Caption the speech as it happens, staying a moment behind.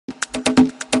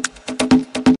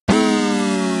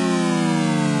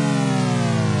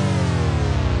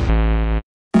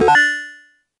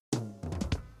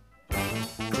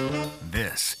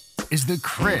is the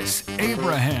Chris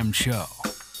Abraham Show.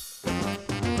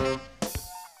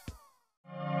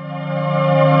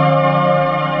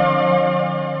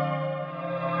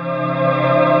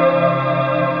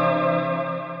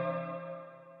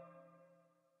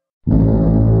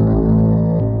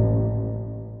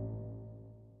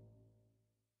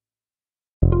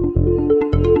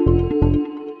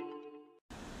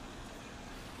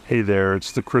 Hey there,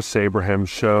 it's the Chris Abraham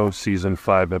Show, Season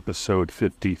 5, Episode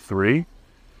 53.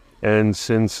 And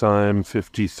since I'm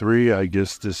 53, I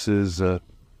guess this is a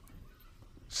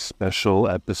special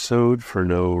episode for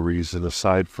no reason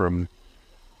aside from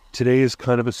today is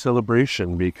kind of a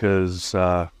celebration because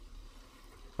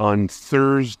on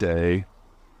Thursday,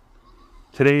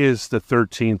 today is the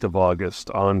 13th of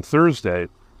August. On Thursday,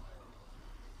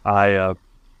 I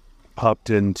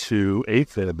popped into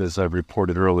A-fib, as I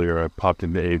reported earlier. I popped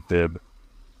into A-fib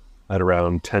at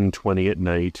around 10:20 at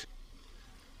night,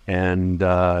 and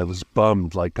I was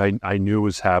bummed. Like, I knew it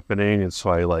was happening, and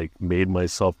so I, made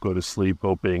myself go to sleep,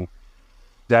 hoping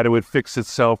that it would fix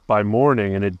itself by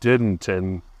morning, and it didn't,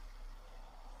 and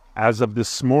as of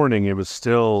this morning, it was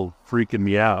still freaking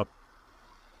me out,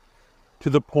 to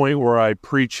the point where I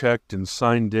pre-checked and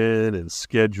signed in and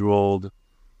scheduled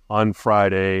on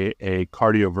Friday a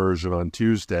cardioversion on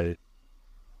Tuesday.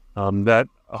 That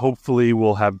hopefully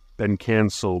will have been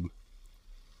canceled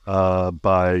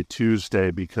by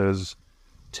Tuesday, because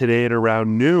today at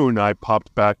around noon I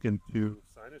popped back into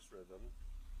sinus rhythm,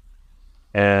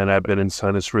 and I've been in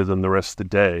sinus rhythm the rest of the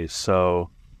day. So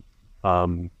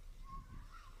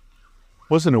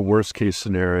wasn't a worst case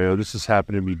scenario. This has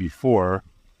happened to me before,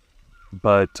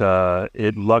 but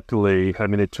it luckily,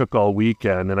 it took all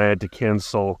weekend, and I had to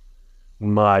cancel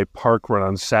my park run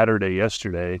on Saturday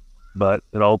yesterday, but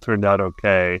it all turned out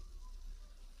okay.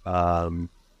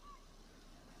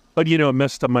 But, it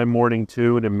messed up my morning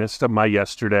too, and it messed up my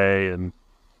yesterday. And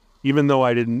even though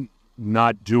I didn't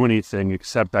not do anything,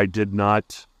 except I did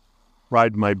not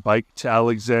ride my bike to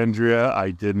Alexandria,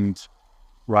 I didn't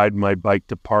ride my bike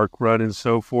to park run and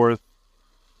so forth,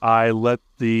 I let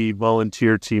the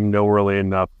volunteer team know early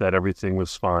enough that everything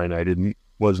was fine.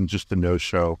 Wasn't just a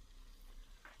no-show.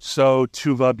 So,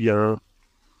 tout va bien.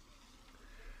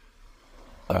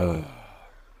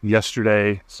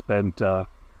 Yesterday, spent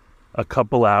a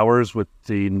couple hours with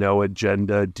the No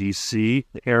Agenda DC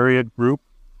area group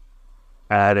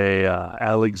at a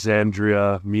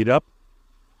Alexandria meetup.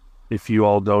 If you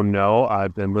all don't know,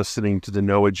 I've been listening to the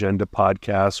No Agenda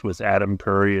podcast with Adam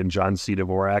Curry and John C.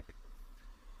 Dvorak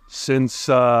since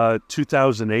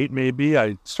 2008, maybe.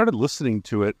 I started listening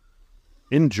to it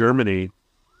in Germany,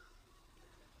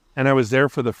 and I was there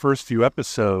for the first few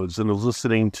episodes, and was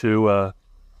listening to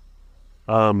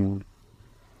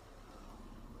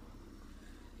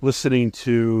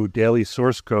Daily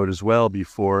Source Code as well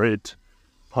before it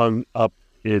hung up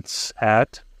its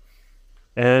hat.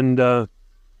 And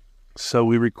so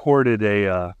we recorded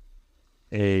a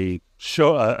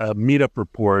meetup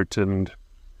report, and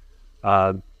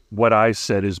what I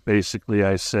said is basically,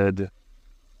 I said,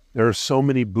 there are so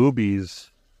many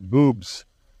boobs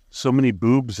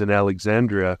in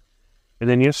Alexandria. And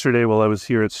then yesterday, while I was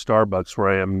here at Starbucks, where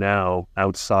I am now,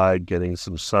 outside getting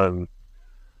some sun,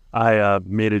 I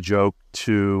made a joke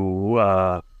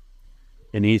to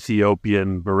an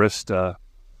Ethiopian barista.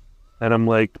 And I'm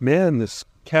like, man, this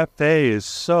cafe is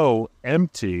so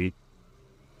empty.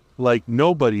 Like,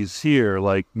 nobody's here.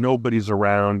 Like, nobody's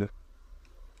around.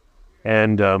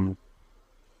 And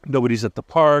nobody's at the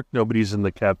park. Nobody's in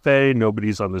the cafe.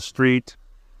 Nobody's on the street.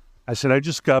 I said, I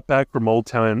just got back from Old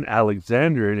Town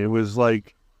Alexandria, and it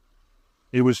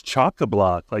was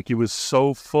chock-a-block. Like, it was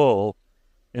so full.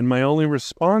 And my only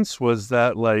response was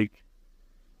that,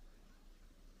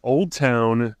 Old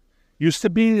Town used to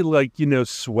be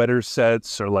sweater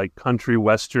sets, or country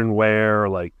western wear,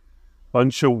 or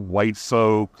bunch of white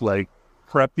folk,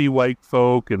 preppy white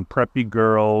folk and preppy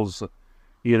girls,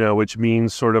 which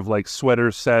means sort of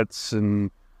sweater sets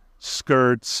and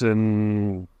skirts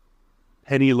and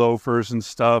penny loafers and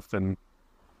stuff. And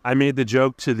I made the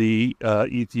joke to the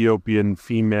Ethiopian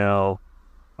female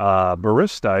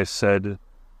barista. I said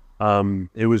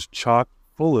it was chock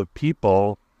full of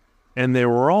people, and they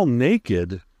were all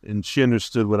naked, and she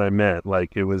understood what I meant.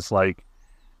 It was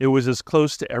as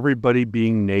close to everybody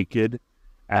being naked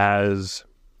as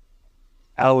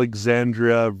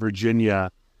Alexandria,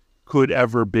 Virginia could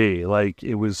ever be.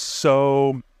 It was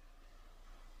so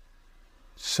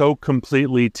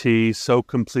completely T, so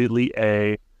completely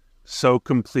A, so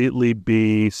completely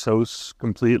B, so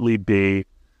completely B.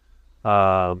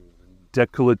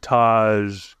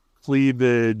 Décolletage,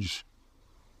 cleavage,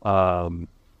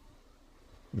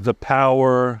 the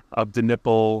power of the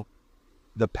nipple,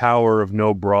 the power of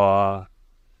no bra.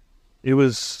 It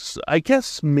was, I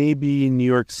guess, maybe New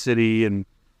York City and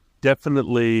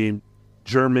definitely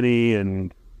Germany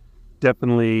and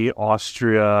definitely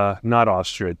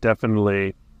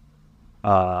definitely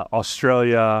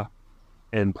Australia,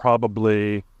 and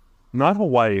probably not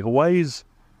Hawaii. Hawaii's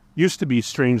used to be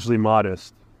strangely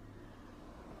modest.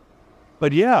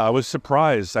 But yeah, I was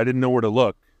surprised. I didn't know where to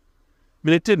look. I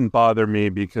mean, it didn't bother me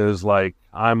because, like,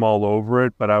 I'm all over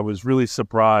it, but I was really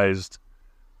surprised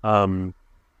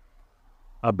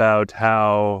about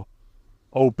how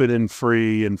open and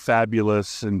free and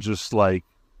fabulous and just, like,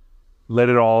 let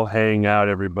it all hang out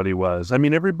everybody was. I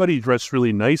mean, everybody dressed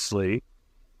really nicely.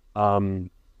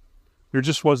 There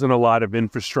just wasn't a lot of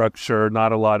infrastructure,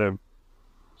 not a lot of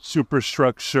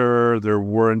superstructure. There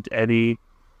weren't any,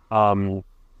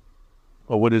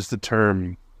 what is the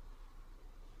term?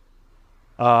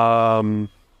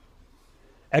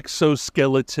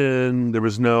 Exoskeleton. There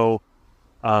was no,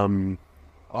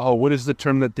 what is the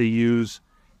term that they use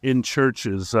in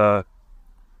churches?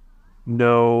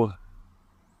 No.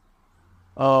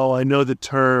 Oh, I know the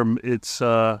term. It's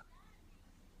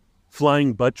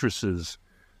flying buttresses.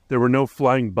 There were no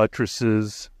flying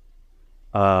buttresses.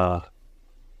 Nobody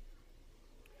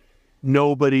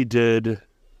did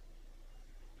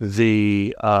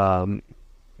the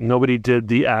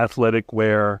athletic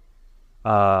wear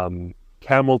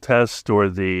camel test or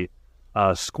the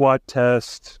squat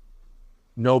test.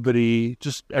 Everybody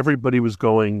was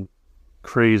going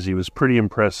crazy. It was pretty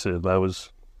impressive. I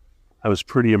was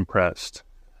pretty impressed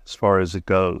as far as it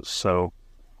goes.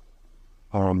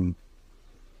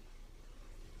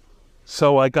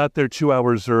 So I got there 2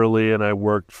 hours early, and I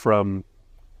worked from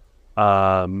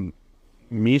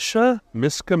Misha's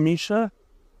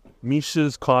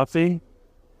Coffee,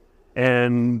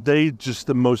 and they just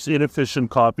the most inefficient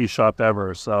coffee shop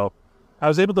ever. So I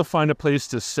was able to find a place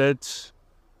to sit.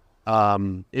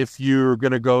 If you're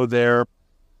going to go there,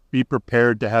 be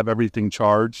prepared to have everything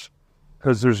charged,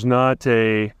 because there's not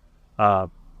a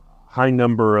high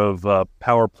number of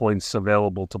power points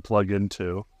available to plug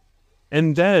into.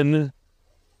 And then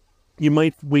you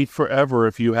might wait forever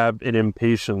if you have an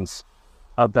impatience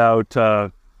about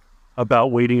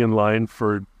waiting in line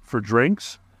for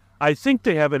drinks. I think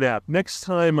they have an app. Next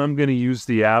time I'm going to use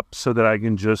the app so that I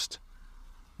can just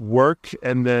work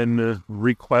and then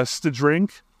request a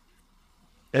drink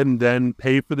and then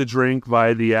pay for the drink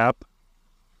via the app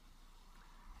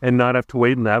and not have to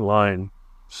wait in that line.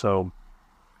 So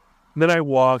then I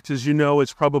walked. As you know,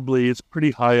 it's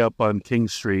pretty high up on King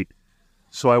Street.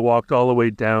 So I walked all the way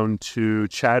down to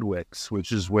Chadwick's,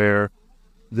 which is where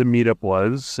the meetup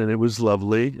was, and it was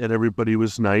lovely, and everybody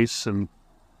was nice. And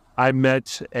I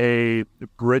met a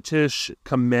British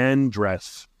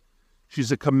commandress. She's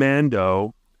a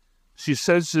commando. She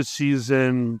says that she's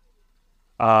in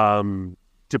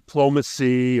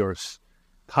diplomacy or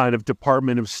kind of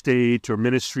Department of State or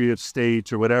Ministry of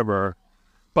State or whatever.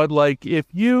 But like if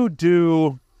you're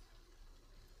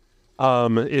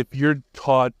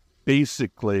taught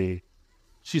basically,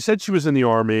 she said she was in the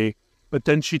Army, but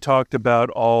then she talked about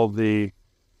all the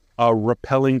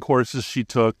rappelling courses she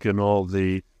took and all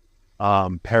the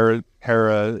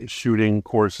parachuting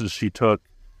courses she took,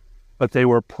 but they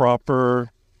were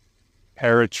proper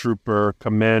paratrooper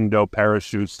commando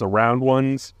parachutes, the round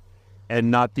ones,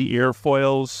 and not the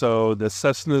airfoils. So the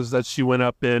Cessnas that she went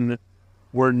up in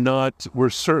were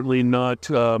certainly not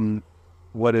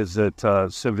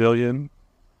civilian.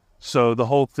 So the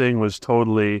whole thing was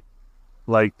totally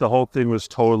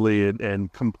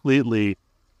and completely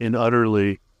and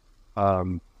utterly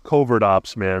covert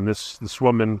ops, man. This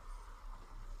woman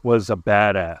was a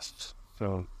badass.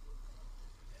 So,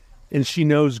 and she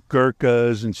knows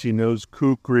Gurkhas, and she knows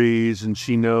Kukris, and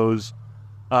she knows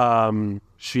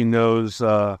she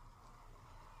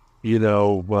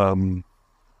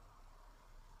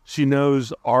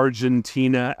knows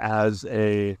Argentina as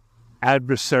a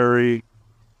adversary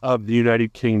of the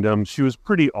United Kingdom. She was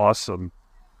pretty awesome.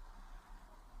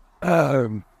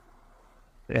 And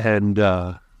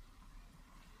I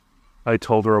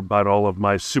told her about all of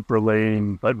my super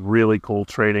lame but really cool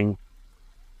training.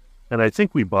 And I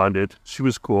think we bonded. She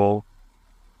was cool.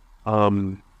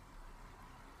 But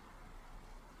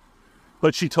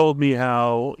she told me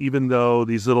how even though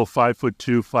these little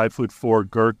 5'2", 5'4"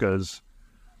 Gurkhas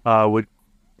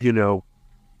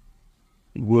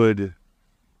would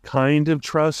kind of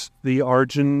trust the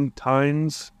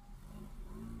Argentines,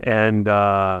 and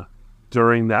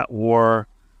during that war,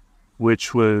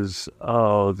 which was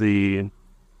that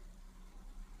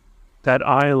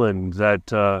island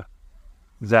that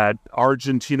that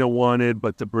Argentina wanted,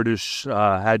 but the British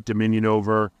had dominion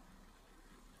over.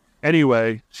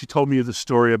 Anyway, she told me the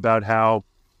story about how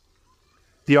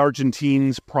the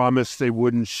Argentines promised they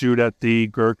wouldn't shoot at the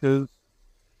Gurkhas,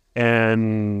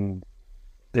 and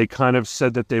they kind of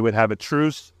said that they would have a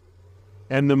truce.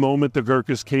 And the moment the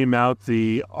Gurkhas came out,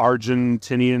 the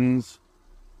Argentinians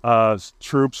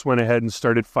troops went ahead and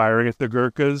started firing at the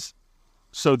Gurkhas.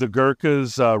 So the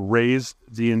Gurkhas raised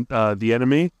the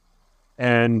enemy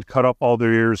and cut off all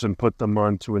their ears and put them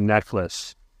onto a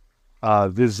necklace,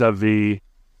 vis-a-vis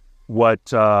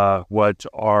what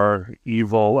our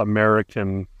evil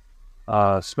American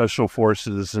special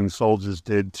forces and soldiers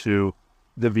did to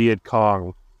the Viet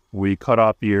Cong. We cut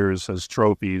off ears as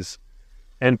trophies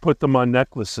and put them on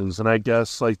necklaces. And I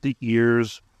guess like the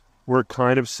ears were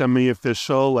kind of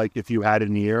semi-official, like if you had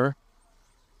an ear.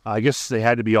 I guess they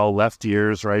had to be all left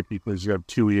ears, right? Because you have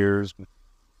two ears.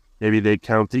 Maybe they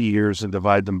count the ears and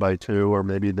divide them by two, or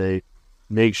maybe they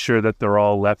make sure that they're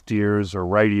all left ears or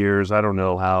right ears. I don't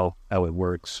know how it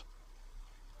works.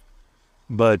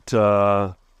 But,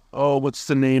 what's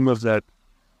the name of that?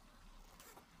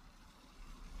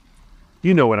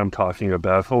 You know what I'm talking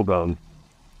about. Hold on.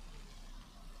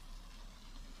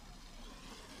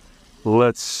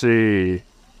 Let's see.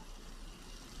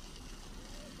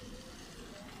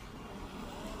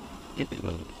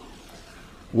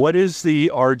 What is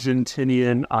the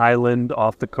Argentinian island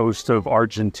off the coast of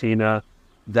Argentina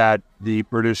that the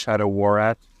British had a war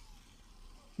at?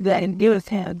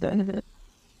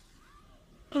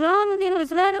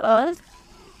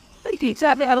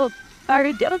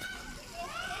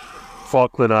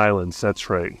 Falkland Islands, that's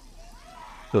right.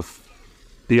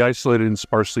 The isolated and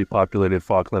sparsely populated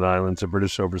Falkland Islands, a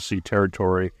British overseas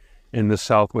territory in the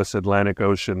southwest Atlantic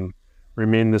Ocean,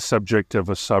 remain the subject of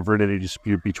a sovereignty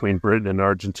dispute between Britain and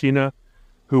Argentina,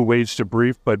 who waged a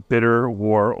brief but bitter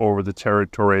war over the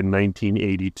territory in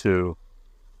 1982.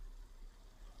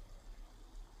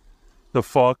 The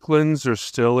Falklands are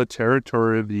still a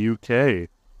territory of the UK.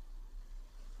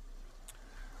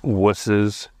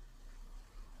 Wusses.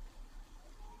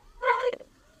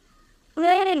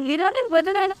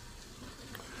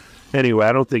 Anyway,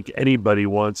 I don't think anybody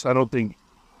wants, I don't think,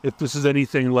 if this is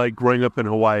anything like growing up in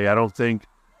Hawaii, I don't think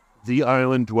the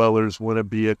island dwellers want to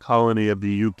be a colony of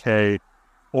the UK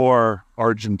or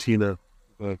Argentina.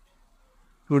 But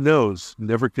who knows?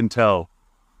 Never can tell.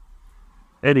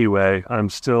 Anyway, I'm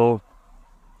still,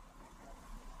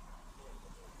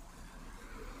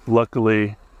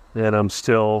 luckily, and I'm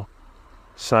still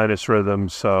sinus rhythm,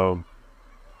 so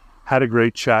had a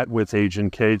great chat with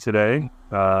Agent K today.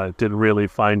 Didn't really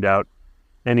find out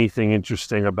anything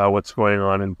interesting about what's going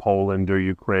on in Poland or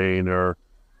Ukraine or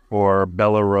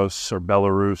Belarus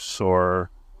or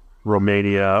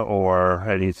Romania or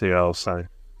anything else.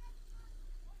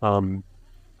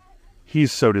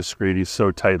 He's so discreet. He's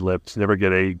so tight-lipped. Never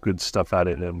get any good stuff out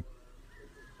of him.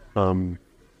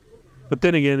 But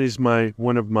then again, he's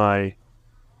one of my,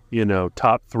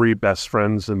 top 3 best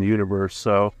friends in the universe.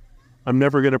 So I'm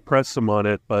never going to press him on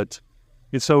it, but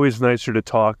it's always nicer to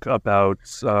talk about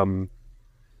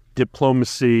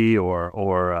diplomacy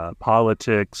or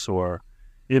politics or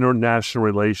international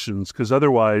relations, because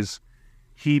otherwise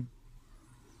he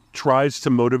tries to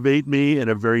motivate me in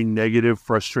a very negative,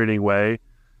 frustrating way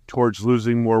towards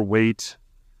losing more weight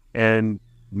and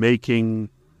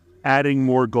adding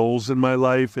more goals in my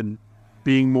life and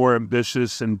being more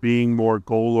ambitious and being more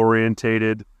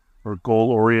goal-oriented.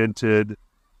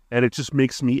 And it just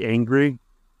makes me angry.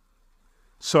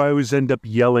 So I always end up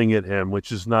yelling at him,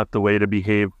 which is not the way to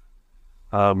behave.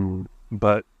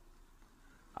 But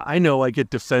I know I get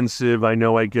defensive. I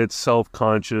know I get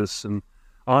self-conscious. And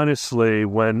honestly,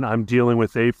 when I'm dealing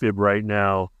with A-fib right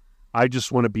now, I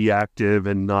just want to be active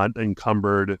and not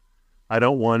encumbered. I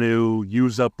don't want to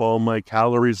use up all my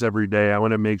calories every day. I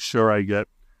want to make sure I get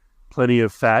plenty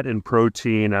of fat and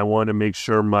protein. I want to make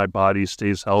sure my body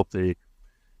stays healthy.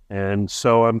 And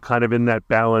so I'm kind of in that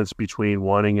balance between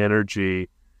wanting energy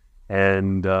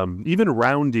and even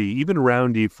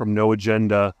Roundy from No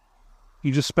Agenda.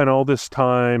 He just spent all this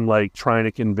time trying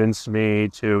to convince me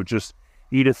to just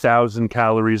eat 1,000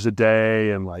 calories a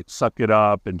day and suck it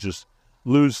up and just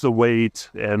lose the weight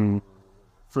and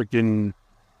freaking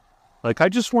I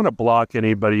just want to block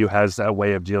anybody who has that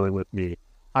way of dealing with me.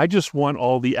 I just want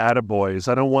all the attaboys.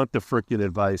 I don't want the freaking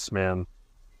advice, man.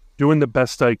 Doing the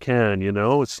best I can,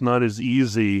 It's not as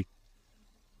easy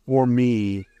for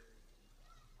me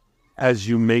as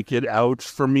you make it out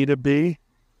for me to be.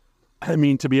 I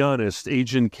mean, to be honest,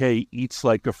 Agent K eats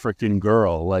like a freaking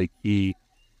girl.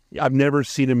 I've never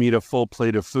seen him eat a full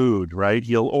plate of food, right?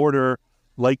 He'll order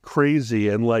like crazy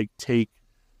and take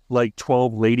like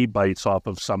 12 lady bites off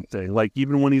of something. Like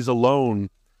even when he's alone,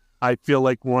 I feel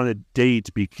like we're on a date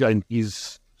because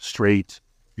he's straight,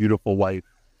 beautiful wife.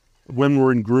 When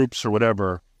we're in groups or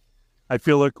whatever, I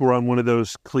feel like we're on one of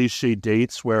those cliche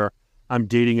dates where I'm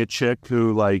dating a chick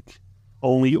who like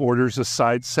only orders a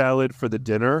side salad for the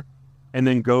dinner and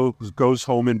then goes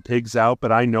home and pigs out.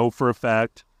 But I know for a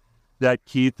fact that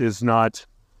Keith is not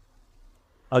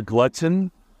a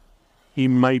glutton. He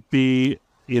might be,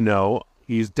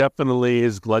 he's definitely,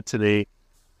 his gluttony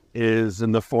is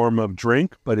in the form of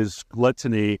drink, but his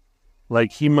gluttony,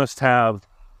 like he must have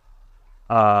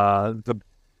the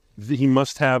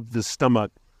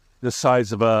stomach the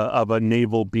size of a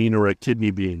navel bean or a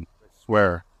kidney bean. I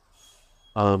swear.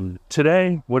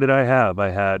 Today, what did I have? I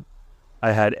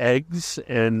had eggs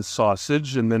and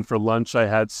sausage, and then for lunch I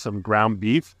had some ground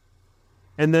beef.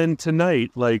 And then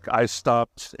tonight, like I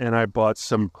stopped and I bought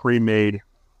some pre-made.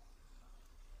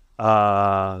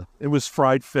 It was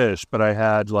fried fish, but I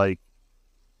had like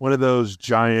one of those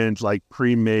giant like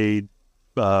pre-made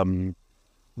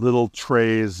little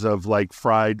trays of like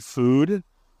fried food,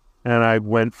 and I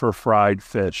went for fried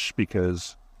fish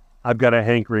because I've got a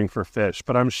hankering for fish.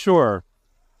 But I'm sure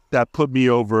that put me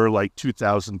over like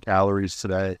 2,000 calories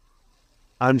today.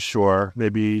 I'm sure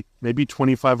maybe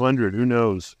 2,500. Who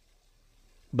knows?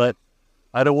 But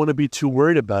I don't want to be too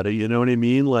worried about it. You know what I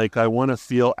mean? Like I want to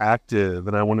feel active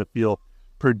and I want to feel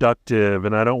productive,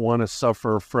 and I don't want to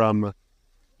suffer from,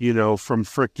 from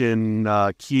frickin'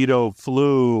 keto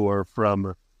flu or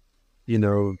from,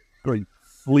 like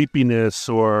sleepiness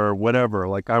or whatever.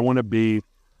 Like I want to be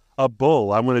a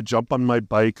bull. I want to jump on my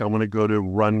bike. I want to go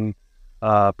to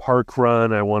park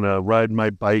run. I want to ride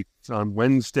my bike on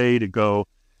Wednesday to go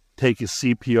take a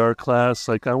CPR class.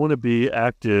 Like I want to be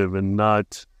active and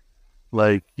not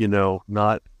like,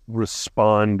 not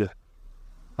respond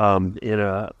in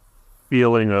a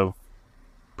feeling of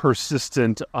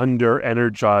persistent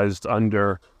under-energized,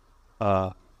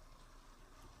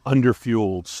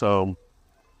 under-fueled. So,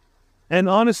 and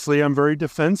honestly, I'm very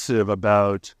defensive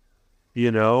about,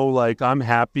 like I'm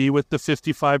happy with the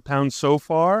 55 pounds so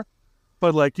far,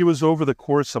 but like it was over the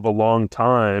course of a long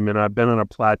time and I've been on a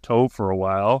plateau for a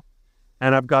while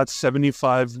and I've got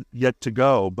 75 yet to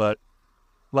go. But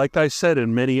like I said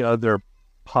in many other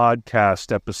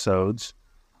podcast episodes,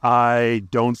 I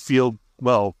don't feel,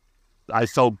 I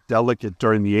felt delicate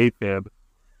during the A-fib,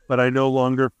 but I no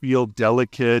longer feel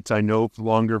delicate. I no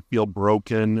longer feel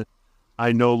broken.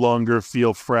 I no longer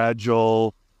feel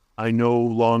fragile. I no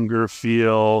longer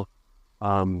feel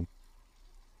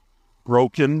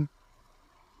broken.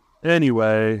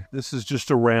 Anyway, this is just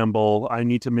a ramble. I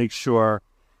need to make sure,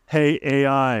 hey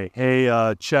AI, hey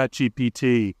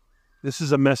ChatGPT, this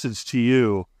is a message to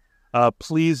you.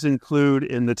 Please include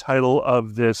in the title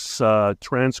of this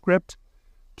transcript,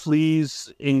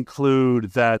 please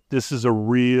include that this is a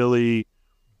really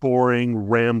boring,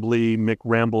 rambly,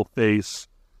 McRambleface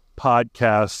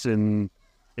podcast, and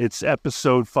it's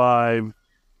episode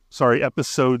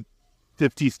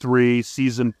 53,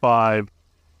 season 5,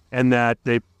 and that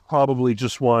they probably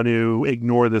just want to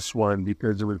ignore this one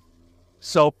because it was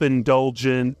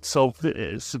self-indulgent,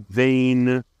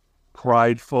 vain,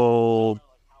 prideful,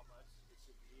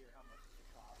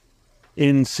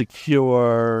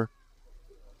 insecure,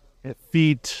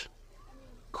 effete,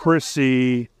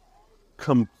 Chrissy,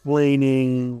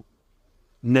 complaining,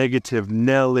 negative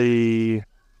Nelly,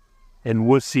 and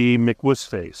wussy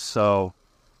McWussface. So,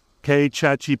 okay,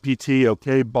 ChatGPT,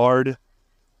 okay, Bard,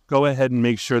 go ahead and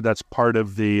make sure that's part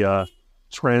of the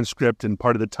transcript and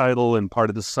part of the title and part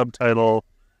of the subtitle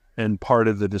and part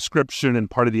of the description and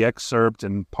part of the excerpt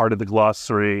and part of the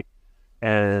glossary.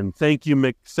 And thank you,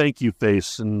 Mick. Thank you,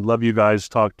 Face. And love you guys.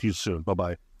 Talk to you soon.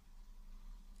 Bye-bye.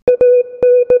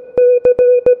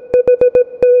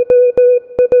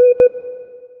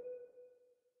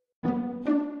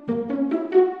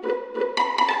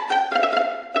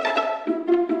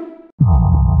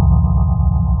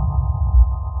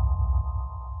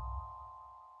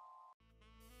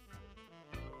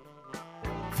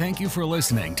 Thank you for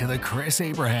listening to The Chris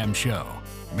Abraham Show.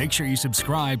 Make sure you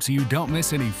subscribe so you don't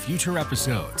miss any future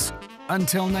episodes.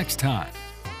 Until next time.